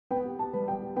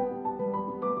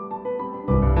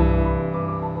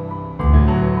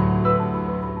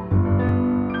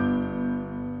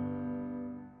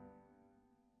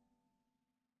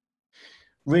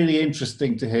really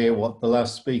interesting to hear what the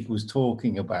last speaker was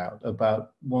talking about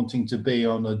wanting to be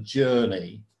on a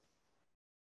journey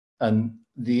and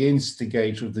the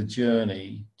instigator of the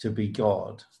journey to be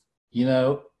God. You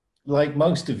know, like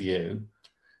most of you,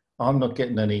 I'm not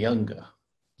getting any younger.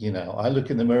 You know, I look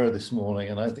in the mirror this morning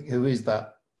and I think, who is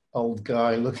that old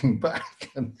guy looking back?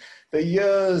 And the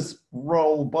years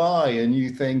roll by and you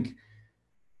think,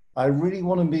 I really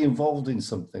want to be involved in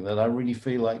something that I really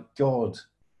feel like God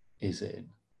is in.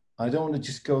 I don't want to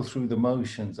just go through the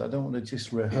motions. I don't want to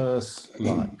just rehearse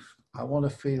life. I want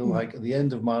to feel like at the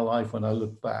end of my life, when I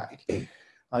look back,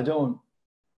 I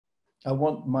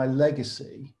want my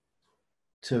legacy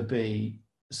to be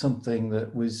something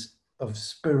that was of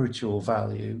spiritual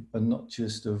value and not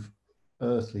just of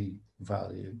earthly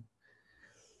value.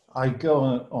 I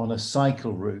go on a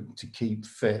cycle route to keep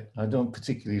fit. I don't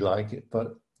particularly like it,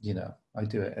 but you know, I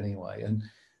do it anyway. And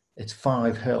it's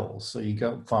 5 hills. So you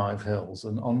go up 5 hills,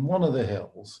 and on one of the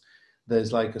hills,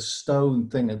 there's like a stone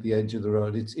thing at the edge of the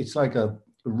road. It's like a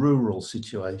rural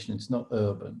situation. It's not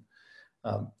urban.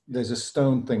 There's a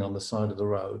stone thing on the side of the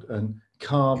road, and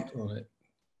carved on it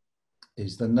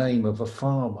is the name of a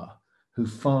farmer who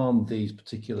farmed these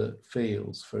particular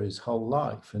fields for his whole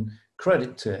life. And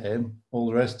credit to him, all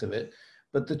the rest of it.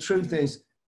 But the truth is,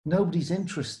 nobody's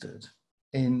interested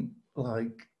in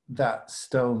like that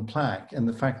stone plaque and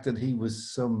the fact that he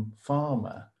was some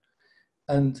farmer.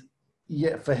 And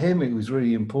yet for him, it was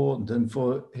really important. And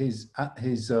for his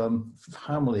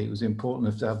family, it was important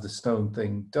enough to have the stone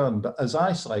thing done. But as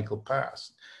I cycled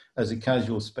past as a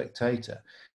casual spectator,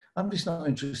 I'm just not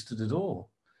interested at all.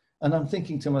 And I'm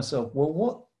thinking to myself, well,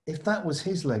 what if that was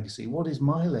his legacy? What is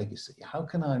my legacy? How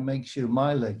can I make sure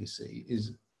my legacy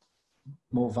is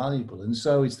more valuable? And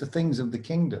so it's the things of the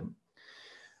kingdom.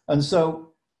 And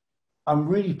so I'm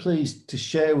really pleased to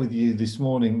share with you this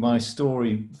morning my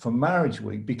story from Marriage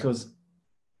Week, because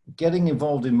getting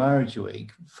involved in Marriage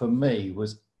Week for me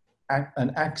was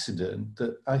an accident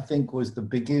that I think was the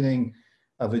beginning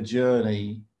of a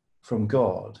journey from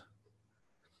God.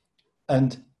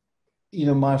 And, you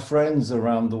know, my friends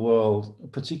around the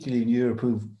world, particularly in Europe,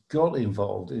 who've got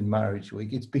involved in Marriage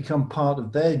Week, it's become part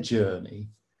of their journey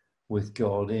with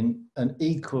God in an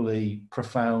equally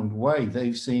profound way.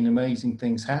 They've seen amazing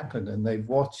things happen, and they've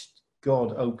watched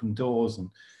God open doors and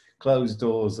close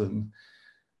doors, and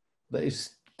they've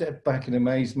stepped back in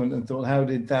amazement and thought, how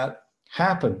did that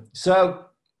happen? So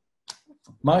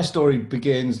my story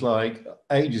begins like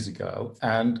ages ago.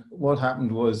 And what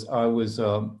happened was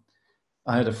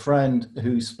I had a friend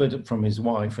who split up from his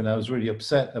wife, and I was really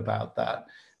upset about that.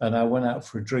 And I went out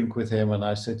for a drink with him, and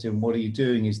I said to him, what are you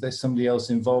doing? Is there somebody else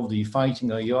involved? Are you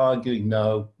fighting? Are you arguing?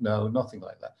 No, nothing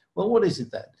like that. Well, what is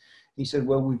it then? He said,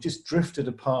 well, we've just drifted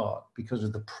apart because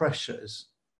of the pressures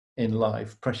in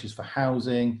life, pressures for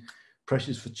housing,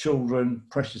 pressures for children,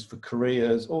 pressures for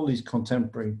careers, all these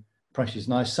contemporary pressures.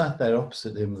 And I sat there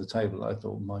opposite him at the table. I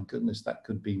thought, my goodness, that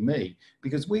could be me,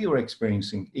 because we were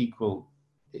experiencing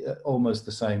almost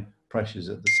the same pressures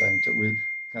at the same time. We're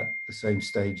at the same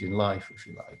stage in life, if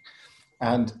you like.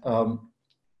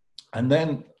 And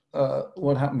then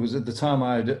what happened was, at the time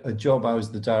I had a job. I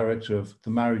was the director of the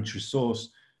Marriage Resource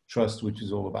Trust, which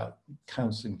is all about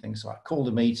counselling things. So I called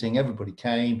a meeting, everybody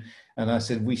came, and I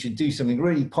said, we should do something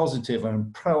really positive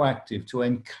and proactive to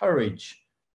encourage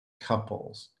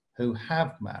couples who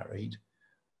have married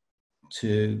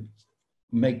to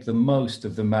make the most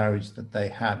of the marriage that they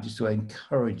have, just to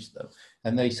encourage them.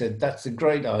 And they said, that's a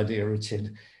great idea,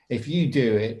 Richard. If you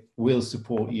do it, we'll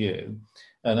support you.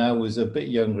 And I was a bit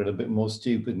younger and a bit more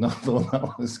stupid, and I thought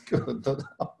that was good.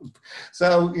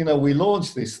 So, you know, we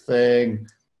launched this thing,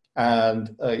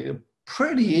 and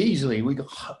pretty easily we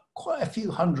got quite a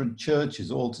few hundred churches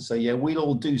all to say, yeah, we'll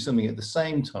all do something at the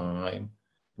same time.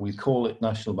 We'd call it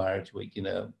National Marriage Week, you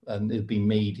know, and it'd be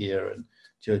media and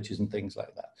churches and things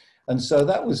like that. And so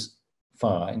that was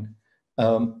fine.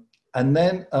 And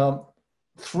then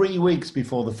 3 weeks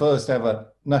before the first ever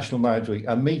National Marriage Week,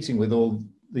 I'm meeting with all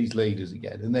these leaders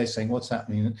again, and they're saying, what's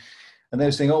happening? And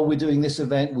they're saying, oh, we're doing this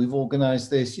event, we've organized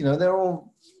this. You know, they're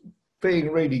all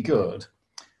being really good.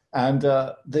 And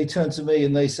they turned to me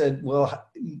and they said, well,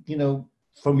 you know,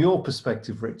 from your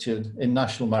perspective, Richard, in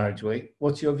National Marriage Week,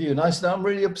 what's your view? And I said, I'm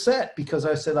really upset, because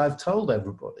I said, I've told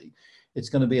everybody it's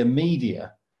going to be a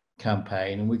media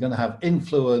campaign, and we're going to have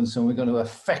influence, and we're going to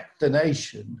affect the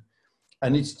nation,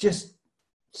 and it's just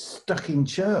stuck in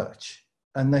church.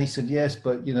 And they said, yes,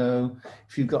 but you know,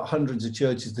 if you've got hundreds of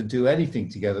churches to do anything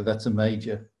together, that's a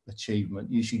major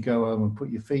achievement. You should go home and put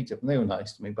your feet up. And they were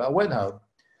nice to me, but I went home,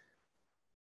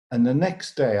 and the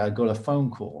next day I got a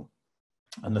phone call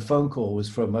And the phone call was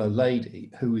from a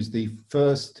lady who was the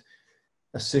first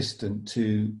assistant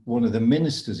to one of the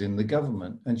ministers in the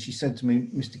government. And she said to me,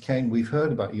 Mr. Kane, we've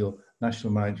heard about your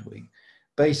National Marriage Week.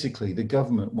 Basically, the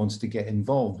government wants to get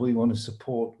involved. We want to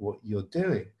support what you're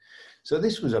doing. So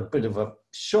this was a bit of a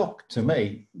shock to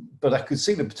me, but I could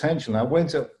see the potential. And I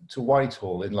went up to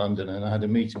Whitehall in London and I had a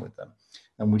meeting with them.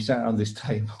 And we sat on this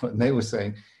table and they were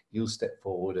saying, you'll step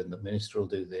forward and the minister will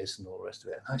do this and all the rest of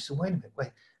it. And I said, wait a minute,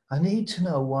 wait, I need to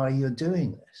know why you're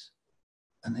doing this.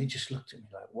 And they just looked at me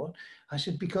like, what? I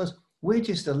said, because we're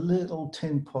just a little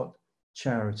tin pot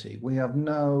charity. We have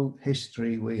no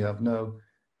history. We have no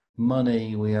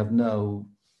money. We have no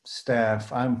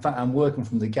staff. I'm working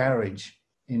from the garage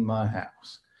in my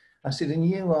house. I said, and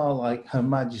you are like Her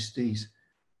Majesty's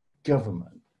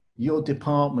government. Your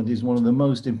department is one of the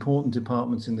most important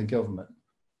departments in the government.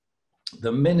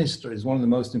 The minister is one of the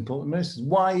most important ministers.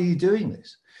 Why are you doing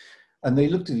this? And they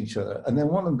looked at each other, and then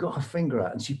one of them got her finger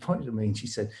out and she pointed at me and she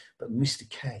said, but Mr.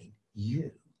 Kane,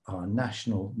 you are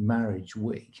National Marriage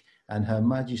Week and Her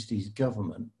Majesty's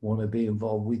government want to be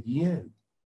involved with you.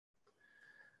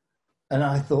 And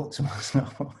I thought to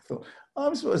myself,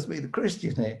 I'm supposed to be the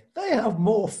Christian here. They have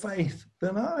more faith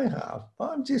than I have.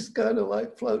 I'm just kind of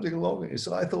like floating along here.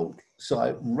 So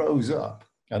I rose up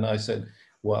and I said,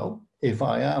 well, if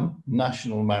I am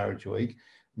National Marriage Week,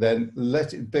 then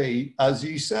let it be as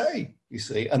you say, you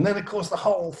see. And then, of course, the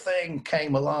whole thing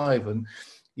came alive and,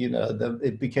 you know,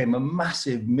 it became a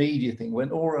massive media thing.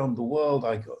 Went all around the world.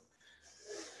 I got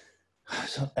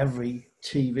every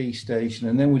TV station.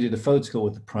 And then we did a photo call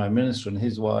with the Prime Minister and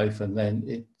his wife. And then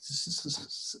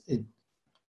it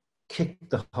kicked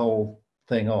the whole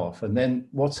thing off. And then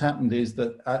what's happened is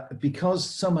that because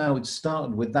somehow it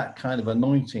started with that kind of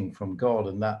anointing from God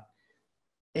and that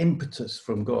impetus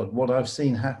from God, what I've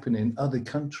seen happen in other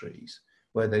countries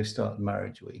where they've started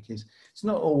Marriage Week is it's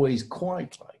not always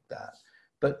quite like that,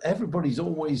 but everybody's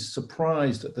always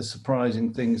surprised at the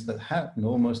surprising things that happen,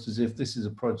 almost as if this is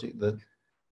a project that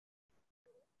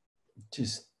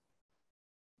just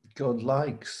God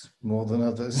likes more than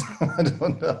others. I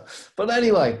don't know, but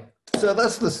anyway, so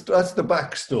that's the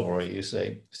backstory, you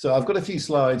see. So I've got a few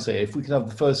slides here. If we could have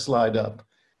the first slide up,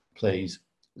 please.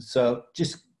 So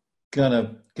just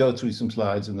gonna go through some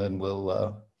slides and then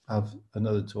we'll have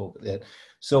another talk at the end.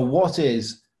 So what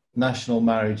is National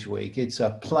Marriage Week? It's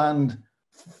a planned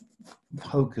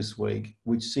focus week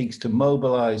which seeks to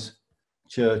mobilize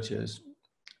churches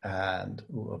and,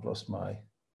 oh, I've lost my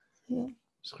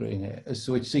screen here.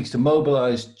 So it seeks to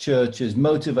mobilize churches,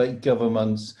 motivate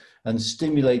governments and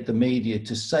stimulate the media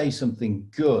to say something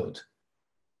good.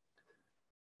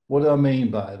 What do I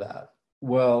mean by that?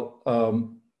 Well,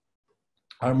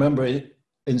 I remember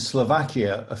in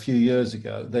Slovakia a few years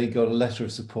ago, they got a letter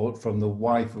of support from the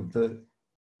wife of the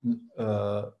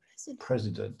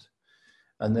president.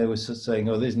 And they were saying,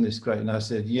 oh, isn't this great? And I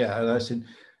said, yeah. And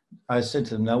I said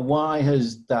to them, now, why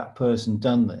has that person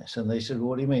done this? And they said,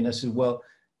 what do you mean? I said, well,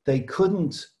 they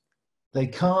can't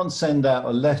send out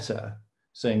a letter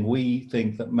saying, we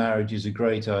think that marriage is a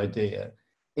great idea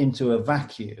into a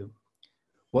vacuum.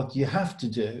 What you have to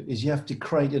do is you have to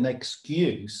create an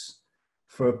excuse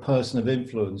for a person of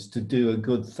influence to do a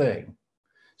good thing.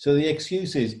 So the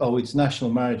excuse is, oh, it's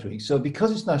National Marriage Week. So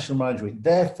because it's National Marriage Week,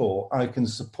 therefore I can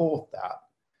support that.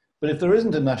 But if there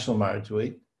isn't a National Marriage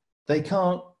Week, they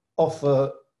can't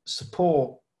offer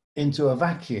support into a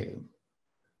vacuum.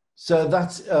 So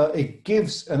that's, it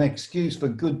gives an excuse for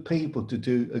good people to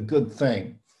do a good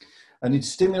thing. And it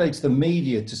stimulates the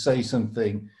media to say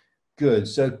something good.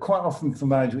 So quite often for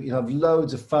Marriage Week, you have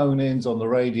loads of phone-ins on the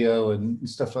radio and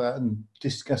stuff like that and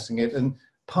discussing it. And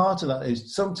part of that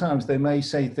is sometimes they may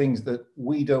say things that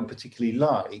we don't particularly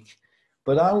like,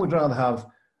 but I would rather have,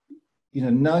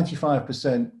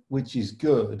 95% which is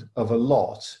good of a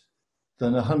lot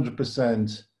than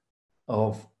 100%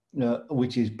 of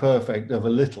which is perfect of a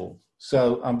little.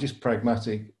 So I'm just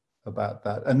pragmatic about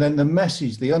that. And then the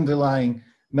message, the underlying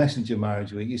message of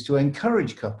Marriage Week is to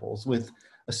encourage couples with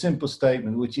a simple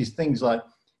statement, which is things like,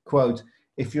 quote,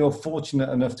 if you're fortunate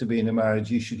enough to be in a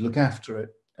marriage, you should look after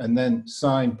it. And then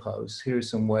signposts, here are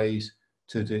some ways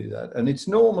to do that. And it's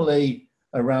normally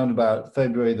around about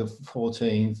February the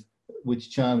 14th,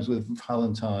 which chimes with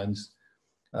Valentine's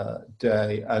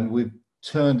Day. And we've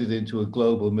turned it into a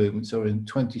global movement. So we're in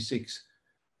 26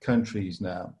 countries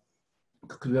now.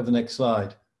 Could we have the next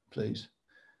slide, please?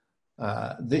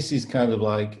 This is kind of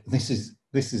like, this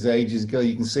is ages ago.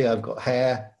 You can see I've got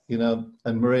hair,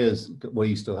 and Maria's, well,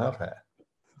 you still have hair.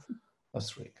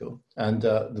 That's really cool. And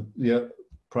the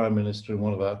Prime Minister and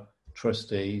one of our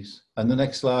trustees. And the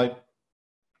next slide.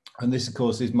 And this, of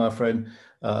course, is my friend,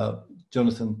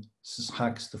 Jonathan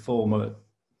Sachs, the former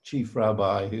chief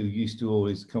rabbi, who used to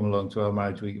always come along to our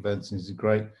Marriage Week events, and is a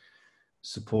great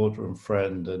supporter and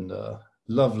friend, and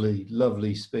lovely,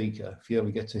 lovely speaker. If you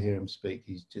ever get to hear him speak,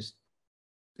 he's just,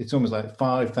 it's almost like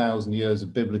 5,000 years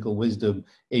of biblical wisdom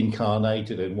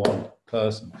incarnated in one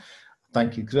person.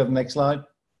 Thank you. Could we have the next slide?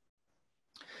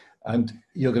 And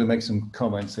you're going to make some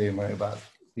comments here, Mary, about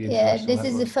the international this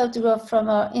is a photograph from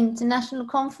our international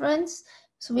conference.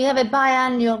 So we have a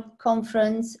biannual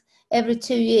conference every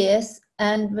 2 years,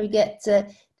 and we get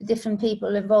the different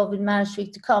people involved in Marriage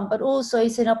Week to come, but also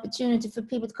it's an opportunity for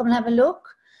people to come and have a look.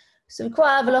 So we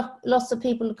quite have lots of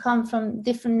people who come from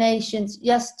different nations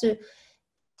just to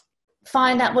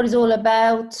find out what it's all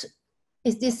about.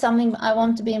 Is this something I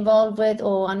want to be involved with,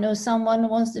 or I know someone who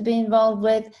wants to be involved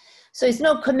with? So it's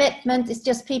no commitment, it's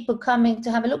just people coming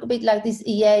to have a look, a bit like this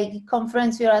EEA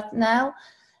conference we're at now.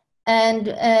 And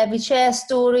we share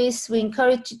stories, we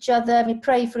encourage each other, we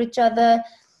pray for each other,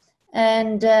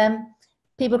 and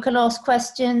people can ask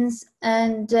questions,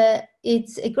 and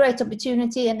it's a great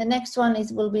opportunity. And the next one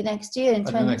will be next year in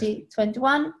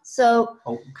 2021. So,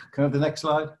 can I have the next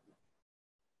slide?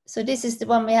 So this is the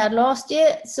one we had last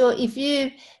year. So if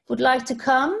you would like to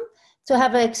come to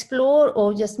have an explore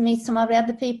or just meet some of the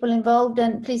other people involved,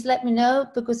 then please let me know,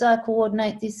 because I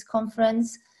coordinate this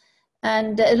conference.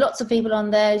 And lots of people on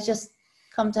there, just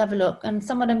come to have a look. And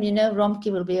some of them, you know,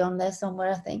 Romke will be on there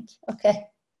somewhere, I think. Okay.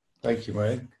 Thank you,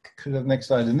 Mary. Could I have the next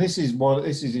slide? And this is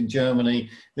in Germany.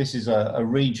 This is a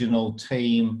regional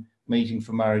team meeting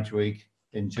for Marriage Week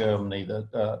in Germany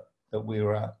that we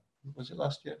were at. Was it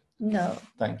last year? No.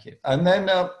 Thank you. And then,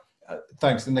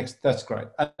 thanks. That's great.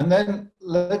 And then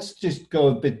let's just go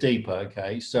a bit deeper.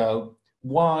 Okay. So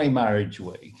why Marriage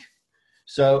Week?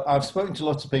 So I've spoken to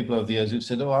lots of people over the years who've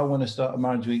said, "Oh, I want to start a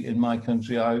Marriage Week in my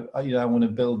country. I want to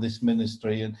build this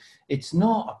ministry." And it's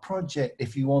not a project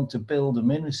if you want to build a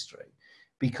ministry,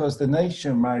 because the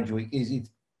nature of Marriage Week is it's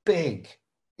big.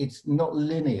 It's not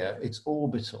linear. It's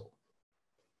orbital.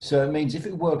 So it means if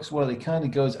it works well, it kind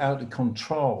of goes out of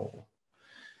control.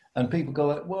 And people go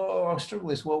like, "Well, I struggle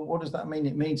with this." Well, what does that mean?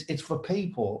 It means it's for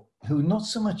people who not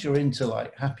so much are into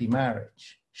like happy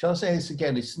marriage. Shall I say this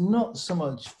again? It's not so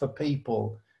much for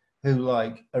people who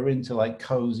like are into like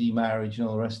cozy marriage and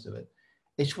all the rest of it.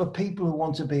 It's for people who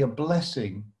want to be a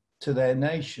blessing to their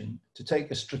nation, to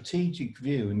take a strategic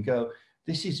view and go,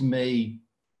 this is me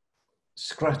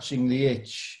scratching the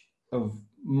itch of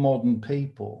modern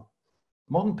people.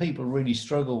 Modern people really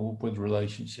struggle with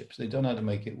relationships. They don't know how to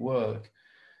make it work.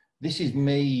 This is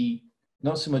me,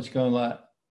 not so much going like,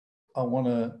 I want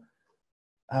to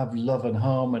have love and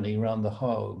harmony around the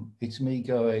home. It's me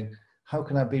going, how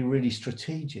can I be really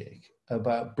strategic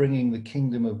about bringing the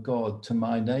kingdom of God to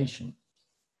my nation?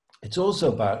 It's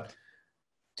also about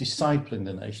discipling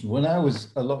the nation. When I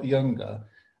was a lot younger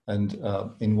and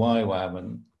in YWAM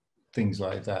and things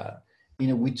like that,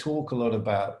 we talk a lot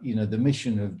about, the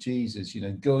mission of Jesus,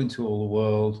 go into all the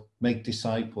world, make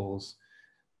disciples,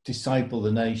 disciple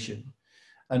the nation.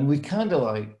 And we kind of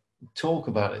like talk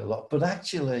about it a lot, but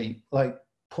actually like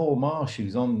Paul Marsh,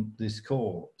 who's on this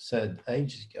call, said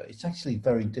ages ago, it's actually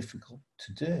very difficult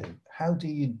to do. How do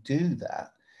you do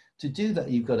that? To do that,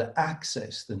 you've got to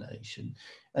access the nation,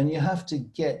 and you have to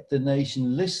get the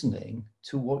nation listening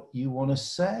to what you want to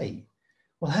say.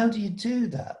 Well, how do you do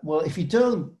that? Well, if you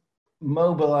don't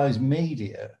mobilize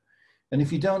media, and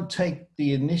if you don't take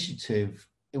the initiative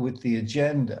with the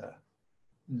agenda,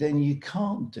 then you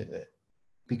can't do it,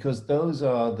 because those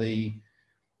are the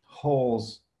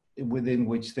halls within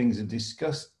which things are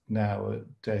discussed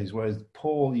nowadays. Whereas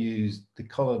Paul used the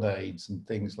colonnades and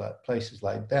things like places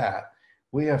like that,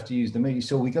 we have to use the media.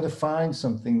 So we got to find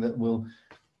something that will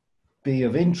be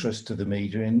of interest to the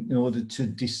media in order to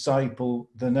disciple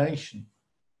the nation.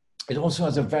 It also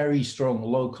has a very strong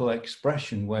local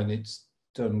expression when it's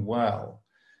done well.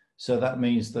 So that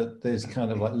means that there's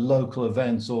kind of like local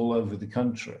events all over the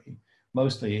country,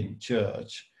 mostly in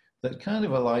church, that kind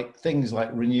of are like things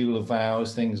like renewal of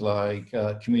vows, things like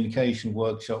communication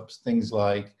workshops, things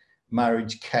like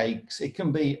marriage cakes. It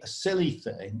can be a silly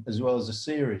thing as well as a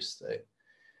serious thing.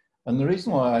 And the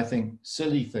reason why I think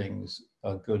silly things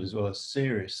are good as well as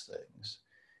serious things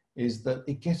is that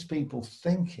it gets people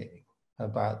thinking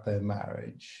about their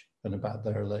marriage and about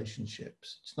their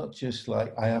relationships. It's not just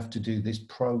like, I have to do this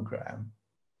program.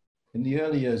 In the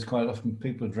early years, quite often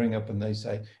people would ring up and they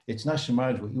say, it's National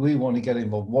Marriage Week, we want to get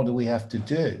involved, what do we have to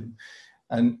do?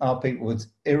 And our people would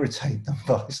irritate them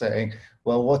by saying,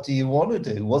 well, what do you want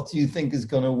to do? What do you think is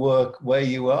going to work where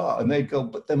you are? And they'd go,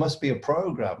 but there must be a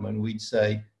program. And we'd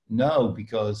say, no,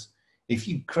 because if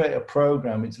you create a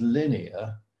program, it's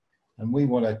linear. And we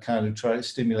want to kind of try to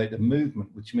stimulate a movement,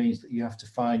 which means that you have to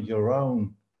find your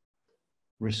own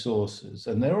resources.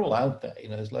 And they're all out there. You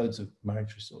know, there's loads of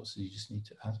marriage resources. You just need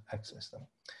to access them.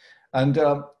 And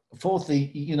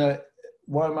fourthly, you know,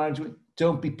 why marriage week?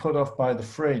 Don't be put off by the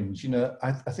fringe. You know,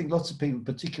 I think lots of people,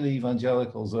 particularly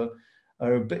evangelicals,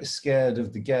 are a bit scared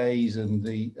of the gays and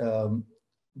the,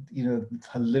 you know,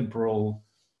 liberal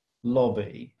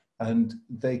lobby. And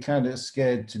they kind of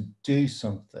scared to do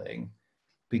something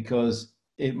because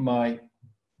it might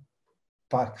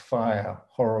backfire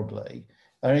horribly.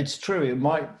 And it's true, it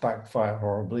might backfire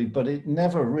horribly, but it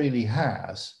never really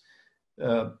has,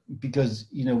 because,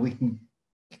 you know, we can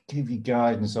give you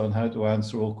guidance on how to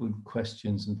answer awkward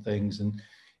questions and things, and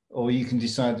or you can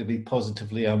decide to be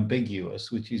positively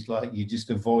ambiguous, which is like you just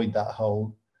avoid that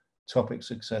whole topic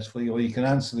successfully, or you can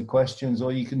answer the questions,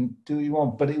 or you can do what you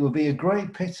want. But it would be a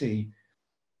great pity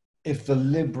if the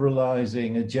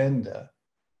liberalizing agenda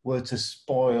were to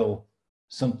spoil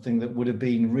something that would have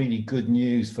been really good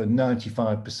news for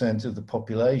 95% of the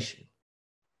population.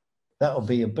 That would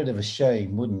be a bit of a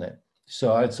shame, wouldn't it?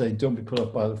 So I'd say don't be put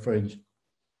off by the fringe.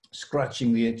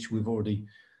 Scratching the itch we've already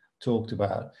talked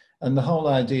about. And the whole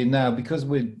idea now, because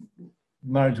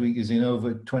Marriage Week is in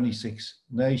over 26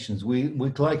 nations,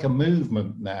 we're like a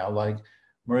movement now, like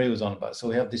Maria was on about. So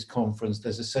we have this conference,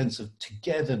 there's a sense of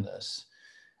togetherness.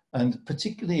 And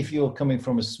particularly if you're coming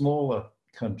from a smaller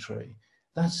country,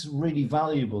 that's really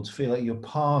valuable to feel like you're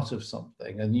part of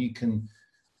something, and you can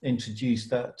introduce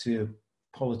that to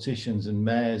politicians and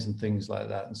mayors and things like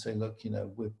that and say, look, you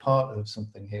know, we're part of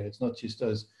something here. It's not just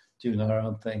us doing our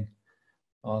own thing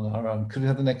on our own. Could we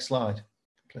have the next slide,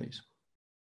 please?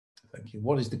 Thank you.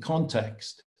 What is the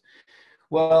context?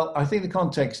 Well, I think the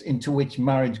context into which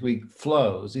Marriage Week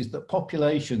flows is that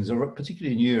populations,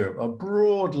 particularly in Europe, are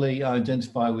broadly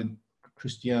identified with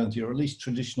Christianity, or at least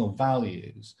traditional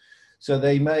values. So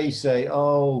they may say,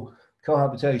 oh,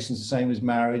 cohabitation is the same as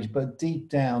marriage, but deep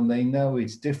down they know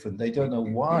it's different. They don't know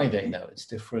why they know it's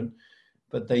different,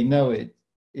 but they know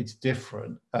it's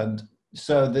different. And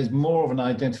so there's more of an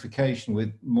identification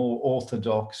with more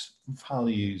orthodox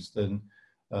values than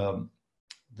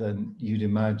you'd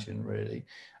imagine, really.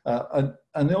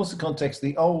 And also context,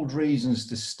 the old reasons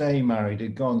to stay married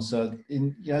had gone. So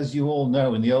as you all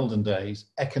know, in the olden days,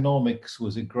 economics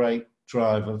was a great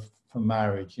driver for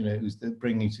marriage. You know, it was the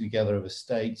bringing together of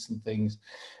estates and things.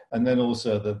 And then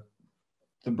also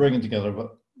the bringing together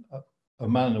of a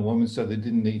man and a woman, so they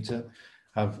didn't need to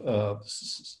have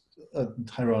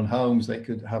their own homes. They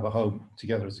could have a home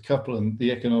together as a couple, and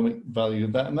the economic value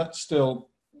of that. And that's still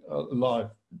alive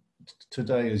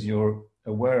today, as you're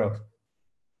aware of,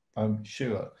 I'm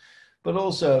sure. But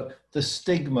also the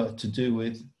stigma to do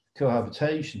with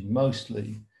cohabitation,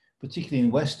 mostly, particularly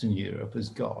in Western Europe, has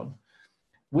gone,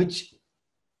 which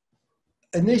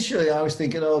initially I was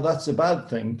thinking, oh, that's a bad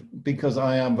thing because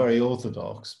I am very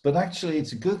orthodox. But actually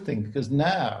it's a good thing, because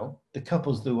now the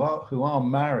couples who are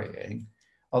marrying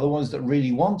are the ones that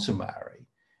really want to marry.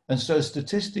 And so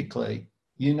statistically,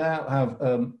 you now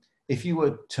have, if you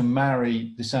were to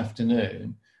marry this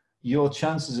afternoon, your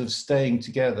chances of staying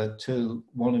together till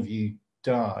one of you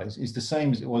dies is the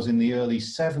same as it was in the early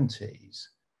 70s,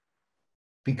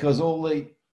 because all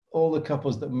the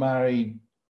couples that married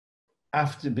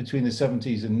between the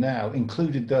 70s and now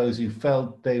included those who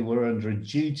felt they were under a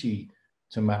duty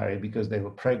to marry because they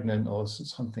were pregnant or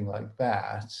something like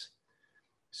that.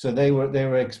 So they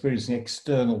were experiencing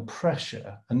external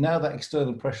pressure, and now that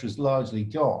external pressure is largely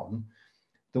gone.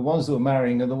 The ones that are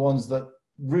marrying are the ones that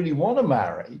really want to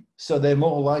marry, so they're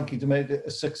more likely to make it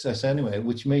a success anyway,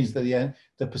 which means that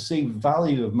the perceived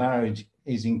value of marriage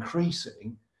is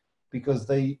increasing, because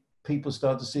people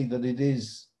start to see that it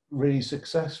is really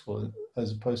successful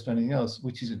as opposed to anything else,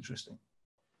 which is interesting.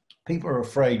 People are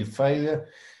afraid of failure.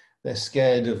 They're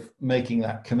scared of making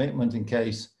that commitment in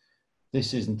case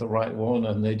this isn't the right one,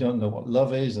 and they don't know what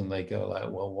love is, and they go like,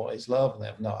 well, what is love? And they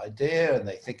have no idea, and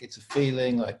they think it's a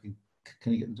feeling, like,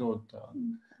 can you get the door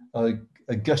down?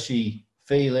 A gushy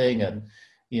feeling, and,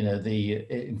 you know, the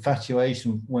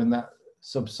infatuation, when that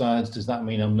subsides, does that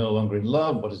mean I'm no longer in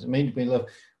love? What does it mean to be in love?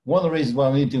 One of the reasons why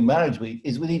we need to do Marriage Week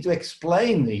is we need to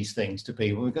explain these things to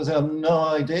people, because they have no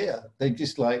idea. They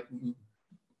just like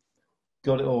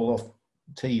got it all off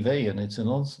TV, and it's a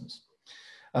nonsense.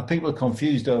 People are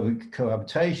confused over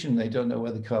cohabitation. They don't know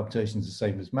whether cohabitation is the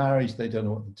same as marriage. They don't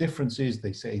know what the difference is.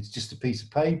 They say it's just a piece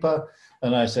of paper.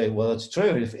 And I say, well, it's true.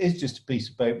 If it's just a piece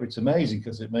of paper, it's amazing,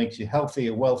 because it makes you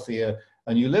healthier, wealthier,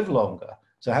 and you live longer.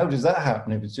 So how does that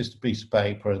happen if it's just a piece of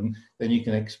paper? And then you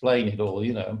can explain it all,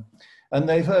 you know. And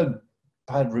they've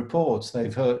had reports.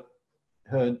 They've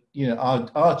heard, you know,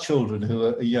 our children who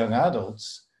are young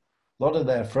adults, a lot of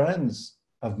their friends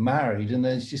have married and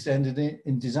it's just ended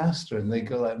in disaster, and they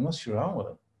go like, I'm not sure I want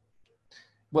it.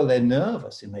 Well, they're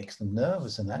nervous. It makes them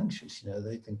nervous and anxious. You know,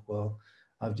 they think, well,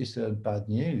 I've just heard bad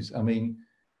news. I mean,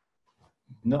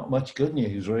 not much good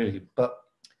news really, but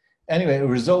anyway, it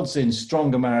results in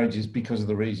stronger marriages because of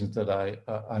the reasons that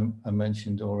I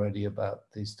mentioned already about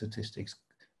these statistics.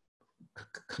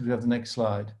 Could we have the next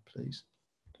slide, please?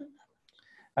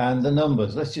 And the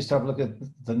numbers. Let's just have a look at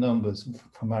the numbers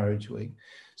for Marriage Week.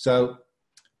 So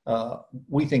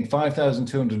we think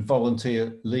 5,200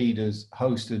 volunteer leaders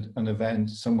hosted an event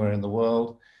somewhere in the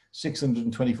world.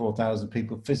 624,000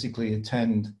 people physically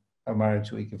attend a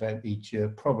Marriage Week event each year,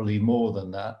 probably more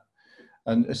than that.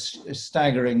 And a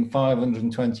staggering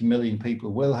 520 million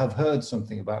people will have heard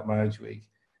something about Marriage Week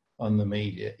on the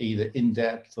media, either in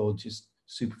depth or just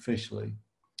superficially.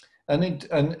 And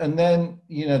then,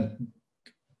 you know,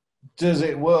 does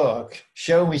it work?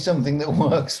 Show me something that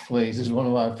works, please, is one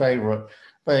of my favorite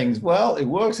things. Well, it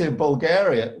works in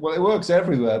Bulgaria. Well, it works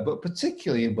everywhere, but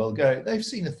particularly in Bulgaria. They've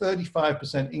seen a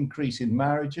 35% increase in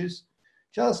marriages.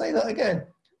 Shall I say that again?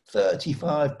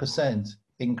 35%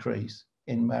 increase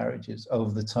in marriages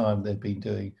over the time they've been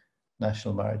doing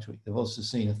National Marriage Week. They've also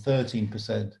seen a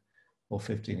 13% or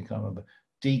 15, I can't remember,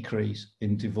 decrease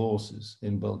in divorces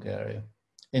in Bulgaria.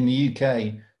 In the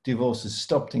UK, divorces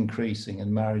stopped increasing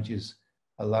and marriages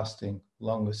are lasting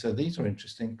longer. So these are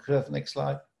interesting. Could I have the next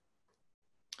slide?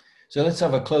 So let's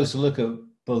have a closer look at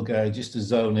Bulgaria, just to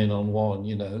zone in on one,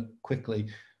 you know, quickly.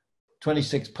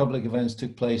 26 public events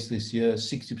took place this year,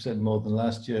 60% more than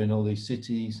last year in all these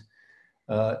cities.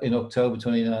 In October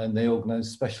 29, they organized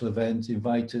a special event,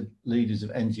 invited leaders of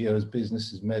NGOs,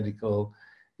 businesses, medical.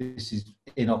 This is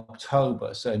in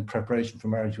October, so in preparation for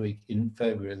Marriage Week in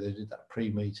February, they did that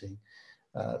pre-meeting.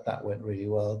 That went really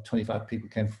well. 25 people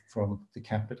came from the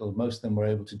capital. Most of them were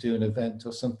able to do an event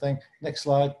or something. Next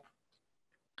slide,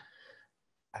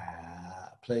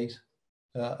 please.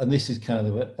 And this is kind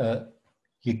of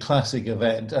your classic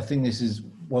event. I think this is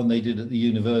one they did at the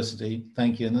university.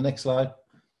 Thank you. And the next slide.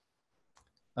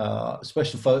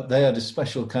 They had a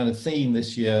special kind of theme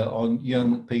this year on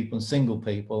young people and single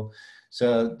people.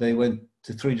 So they went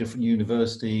to 3 different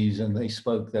universities and they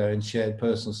spoke there and shared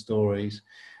personal stories.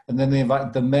 And then they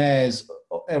invited the mayors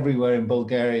everywhere in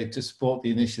Bulgaria to support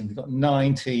the initiative. They've got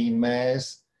 19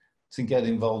 mayors to get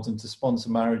involved and to sponsor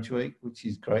Marriage Week, which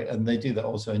is great. And they do that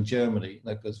also in Germany.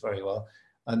 That goes very well.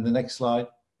 And the next slide.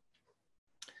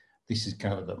 This is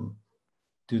kind of them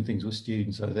doing things with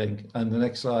students, I think. And the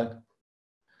next slide.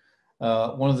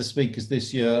 One of the speakers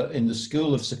this year in the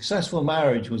School of Successful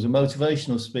Marriage was a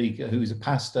motivational speaker who's a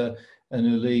pastor and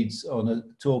who leads on a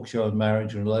talk show on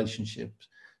marriage and relationships.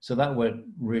 So that went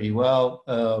really well.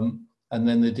 And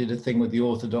then they did a thing with the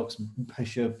Orthodox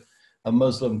bishop, a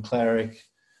Muslim cleric,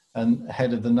 and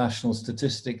head of the National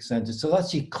Statistics Centre. So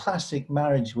that's your classic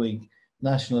Marriage Week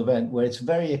national event where it's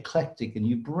very eclectic and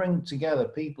you bring together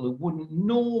people who wouldn't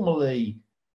normally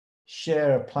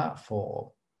share a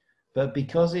platform. But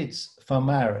because it's for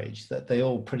marriage that they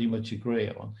all pretty much agree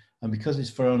on, and because it's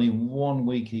for only 1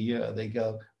 week a year, they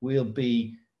go, we'll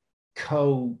be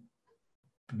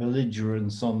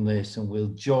co-belligerents on this and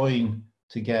we'll join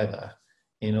together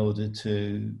in order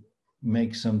to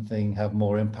make something have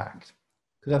more impact.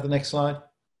 Could I have the next slide?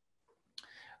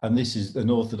 And this is an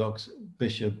Orthodox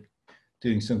bishop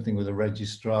doing something with a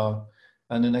registrar.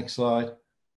 And the next slide.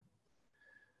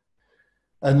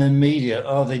 And then media,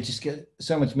 they just get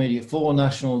so much media. 4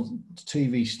 national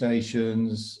TV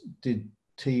stations did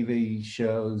TV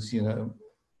shows, you know,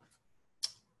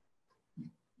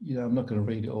 I'm not going to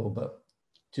read it all, but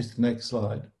just the next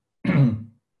slide.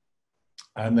 And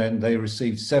then they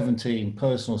received 17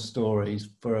 personal stories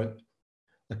for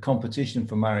a competition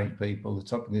for married people. The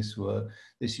topic this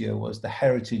year was the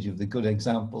heritage of the good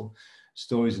example.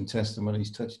 Stories and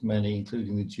testimonies touched many,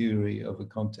 including the jury of a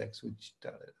context which.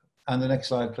 And the next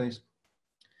slide, please.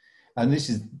 And this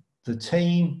is the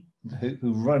team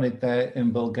who run it there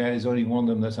in Bulgaria. There's only one of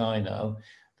them that I know,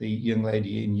 the young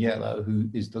lady in yellow, who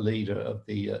is the leader of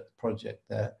the project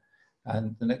there.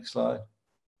 And the next slide.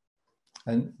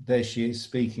 And there she is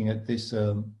speaking at this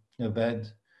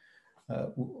event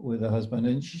with her husband.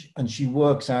 And she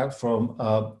works out from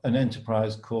an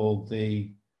enterprise called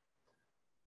the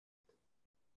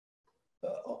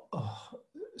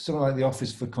something like the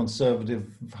Office for Conservative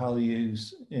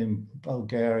Values in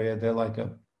Bulgaria. They're like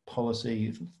a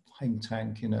policy think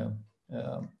tank, you know.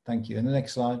 Thank you. And the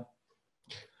next slide.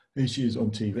 Here she is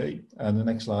on TV. And the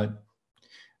next slide.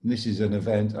 And this is an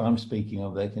event I'm speaking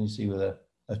of there. Can you see with a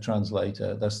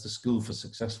translator? That's the School for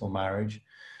Successful Marriage.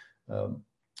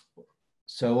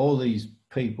 So all these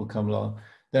people come along.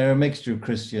 They're a mixture of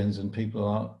Christians and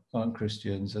people aren't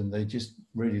Christians, and they just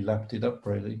really lapped it up,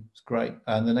 really. It's great.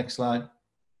 And the next slide.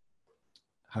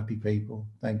 Happy people.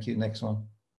 Thank you. Next one.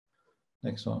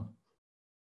 Next one.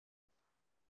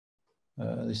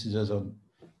 This is us on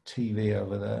TV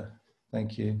over there.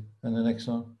 Thank you. And the next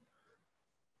one.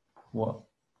 What?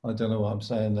 I don't know what I'm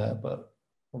saying there, but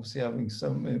obviously having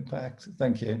some impact.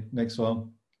 Thank you. Next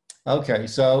one. Okay,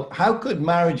 so how could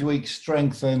Marriage Week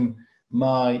strengthen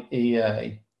my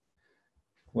EA?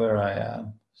 Where I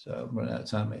am. So I'm running out of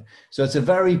time here. So it's a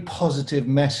very positive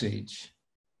message.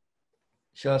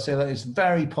 Shall I say that? It's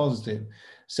very positive.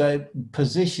 So it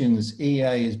positions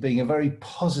EA as being a very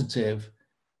positive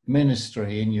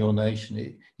ministry in your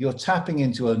nation. You're tapping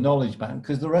into a knowledge bank,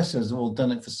 because the rest of us have all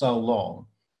done it for so long.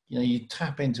 You know, you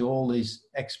tap into all this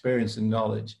experience and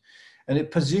knowledge, and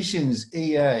it positions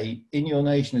EA in your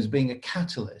nation as being a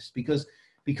catalyst, because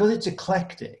it's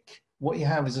eclectic. What you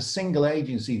have is a single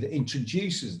agency that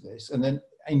introduces this and then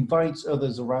invites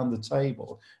others around the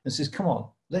table and says, come on,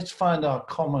 let's find our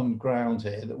common ground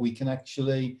here that we can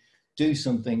actually do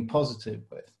something positive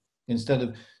with.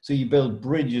 So you build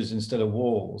bridges instead of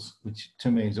walls, which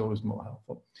to me is always more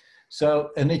helpful.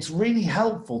 So, and it's really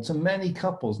helpful to many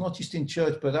couples, not just in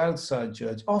church, but outside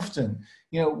church. Often,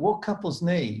 you know, what couples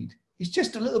need is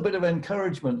just a little bit of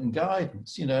encouragement and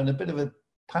guidance, you know, and a bit of a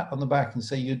pat on the back and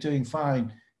say, you're doing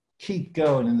fine, keep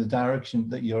going in the direction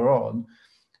that you're on.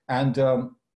 And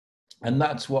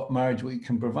that's what Marriage Week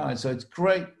can provide. So it's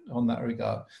great on that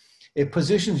regard. It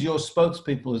positions your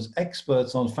spokespeople as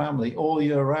experts on family all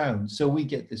year round. So we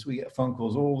get phone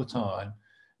calls all the time,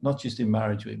 not just in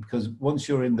Marriage Week, because once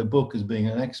you're in the book as being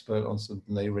an expert on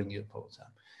something, they ring you up all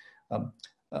the time.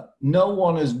 No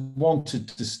one has wanted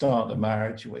to start a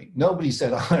Marriage Week. Nobody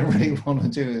said, I really want to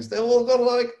do this. They've all got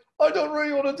like, I don't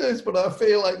really want to do this, but I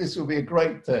feel like this will be a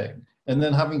great thing. And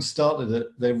then having started it,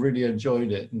 they've really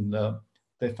enjoyed it, and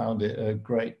they found it a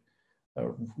great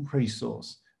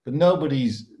resource. But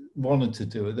nobody's wanted to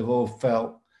do it. They've all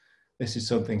felt this is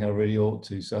something I really ought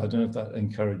to. So I don't know if that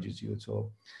encourages you at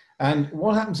all. And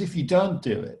what happens if you don't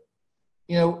do it?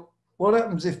 You know, what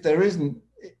happens if there isn't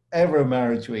ever a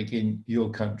Marriage Week in your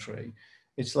country?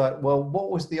 It's like, well, what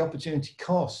was the opportunity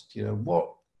cost? You know,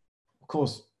 what, of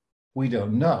course, we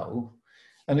don't know.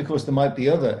 And of course, there might be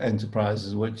other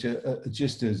enterprises which are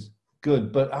just as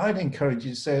good. But I'd encourage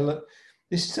you to say, look,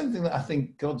 this is something that I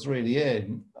think God's really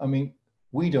in. I mean,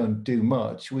 we don't do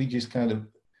much. We just kind of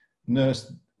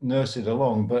nurse it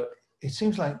along. But it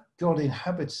seems like God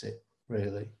inhabits it,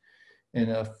 really, in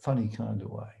a funny kind of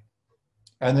way.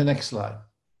 And the next slide.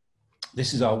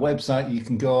 This is our website. You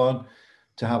can go on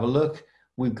to have a look.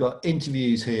 We've got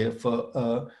interviews here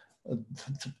for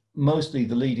mostly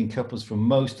the leading couples from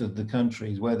most of the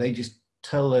countries, where they just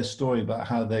tell their story about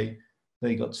how they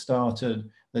got started.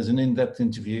 There's an in-depth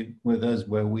interview with us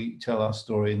where we tell our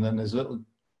story, and then there's a little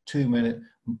 2-minute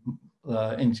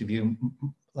interview,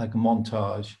 like a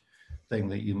montage thing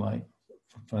that you might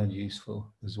find useful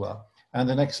as well. And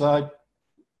the next slide.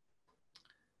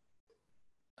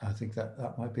 I think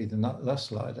that might be the last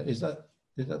slide. Is that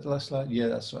the last slide? Yeah,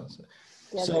 that's right.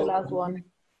 Yeah, so the last one.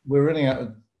 We're running out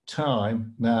of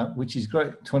time now, which is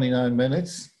great. 29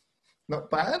 minutes,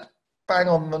 not bad. Bang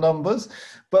on the numbers.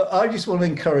 But I just want to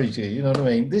encourage you. You know what I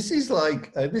mean? This is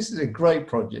like this is a great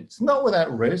project. It's not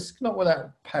without risk, not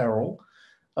without peril,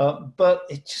 but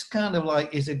it just kind of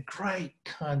like is a great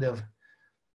kind of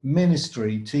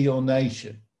ministry to your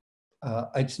nation.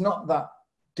 It's not that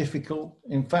difficult.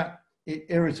 In fact, it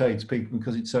irritates people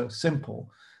because it's so simple.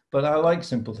 But I like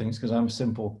simple things because I'm a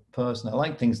simple person. I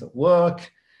like things that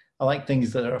work. I like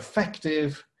things that are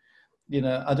effective. You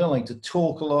know, I don't like to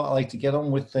talk a lot. I like to get on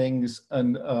with things.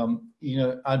 And, you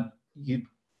know,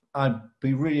 I'd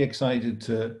be really excited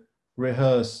to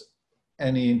rehearse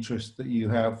any interest that you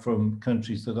have from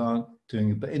countries that aren't doing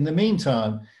it. But in the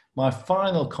meantime, my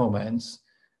final comments,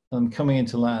 coming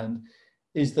into land,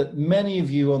 is that many of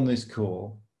you on this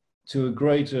call, to a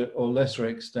greater or lesser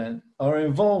extent, are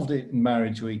involved in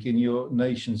Marriage Week in your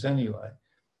nations anyway.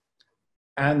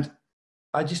 And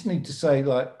I just need to say,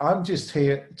 like, I'm just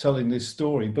here telling this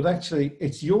story, but actually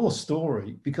it's your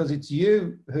story, because it's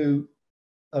you who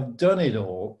have done it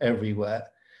all everywhere.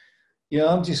 You know,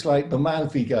 I'm just like the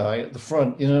mouthy guy at the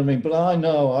front, you know what I mean? But I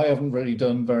know I haven't really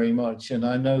done very much. And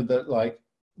I know that, like,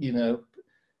 you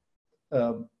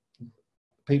know,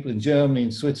 people in Germany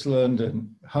and Switzerland and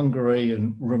Hungary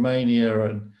and Romania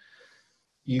and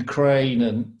Ukraine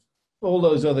and all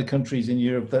those other countries in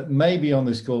Europe that may be on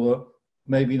this call,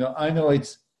 maybe not. I know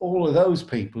it's all of those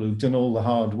people who've done all the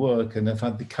hard work and have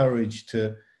had the courage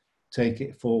to take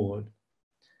it forward.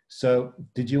 So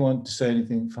did you want to say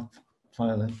anything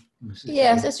finally?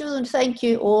 Yes, I just want to thank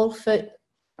you all for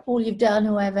all you've done,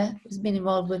 whoever has been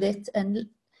involved with it, and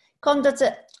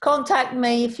contact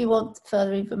me if you want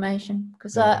further information,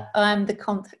 because I'm the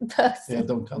contact person. Yeah,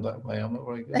 don't contact me, I'm not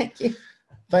very good. Thank you.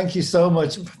 Thank you so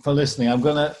much for listening. I'm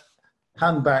going to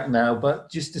hand back now,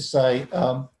 but just to say,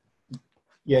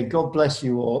 yeah, God bless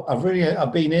you all. I've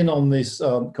been in on this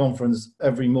conference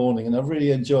every morning, and I've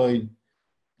really enjoyed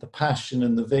the passion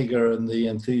and the vigor and the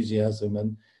enthusiasm,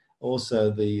 and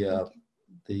also the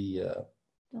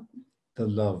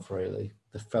love, really,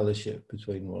 the fellowship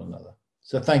between one another.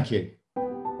 So thank you.